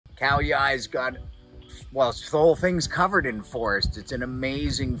Khao Yai's got, well, the whole thing's covered in forest. It's an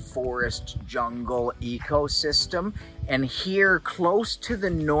amazing forest jungle ecosystem. And here, close to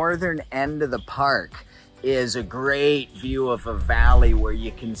the northern end of the park, is a great view of a valley where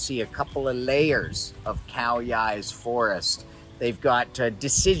you can see a couple of layers of Khao Yai's forest. They've got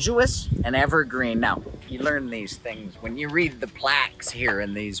deciduous and evergreen. Now, you learn these things when you read the plaques here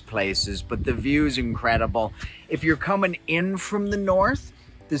in these places, but the view's incredible. If you're coming in from the north,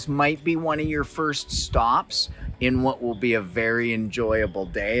 this might be one of your first stops in what will be a very enjoyable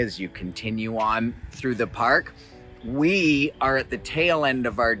day as you continue on through the park. We are at the tail end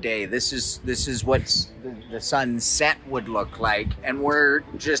of our day. This is what the sunset would look like, and we're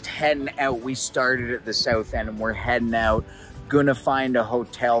just heading out. We started at the south end and we're heading out. Gonna find a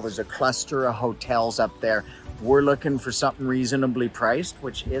hotel. There's a cluster of hotels up there. We're looking for something reasonably priced,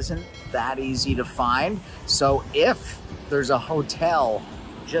 which isn't that easy to find. So if there's a hotel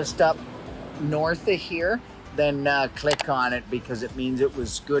just up north of here, then click on it, because it means it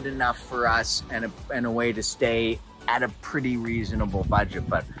was good enough for us and a way to stay at a pretty reasonable budget.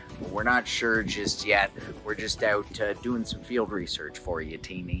 But we're not sure just yet. We're just out doing some field research for you,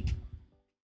 Teenee.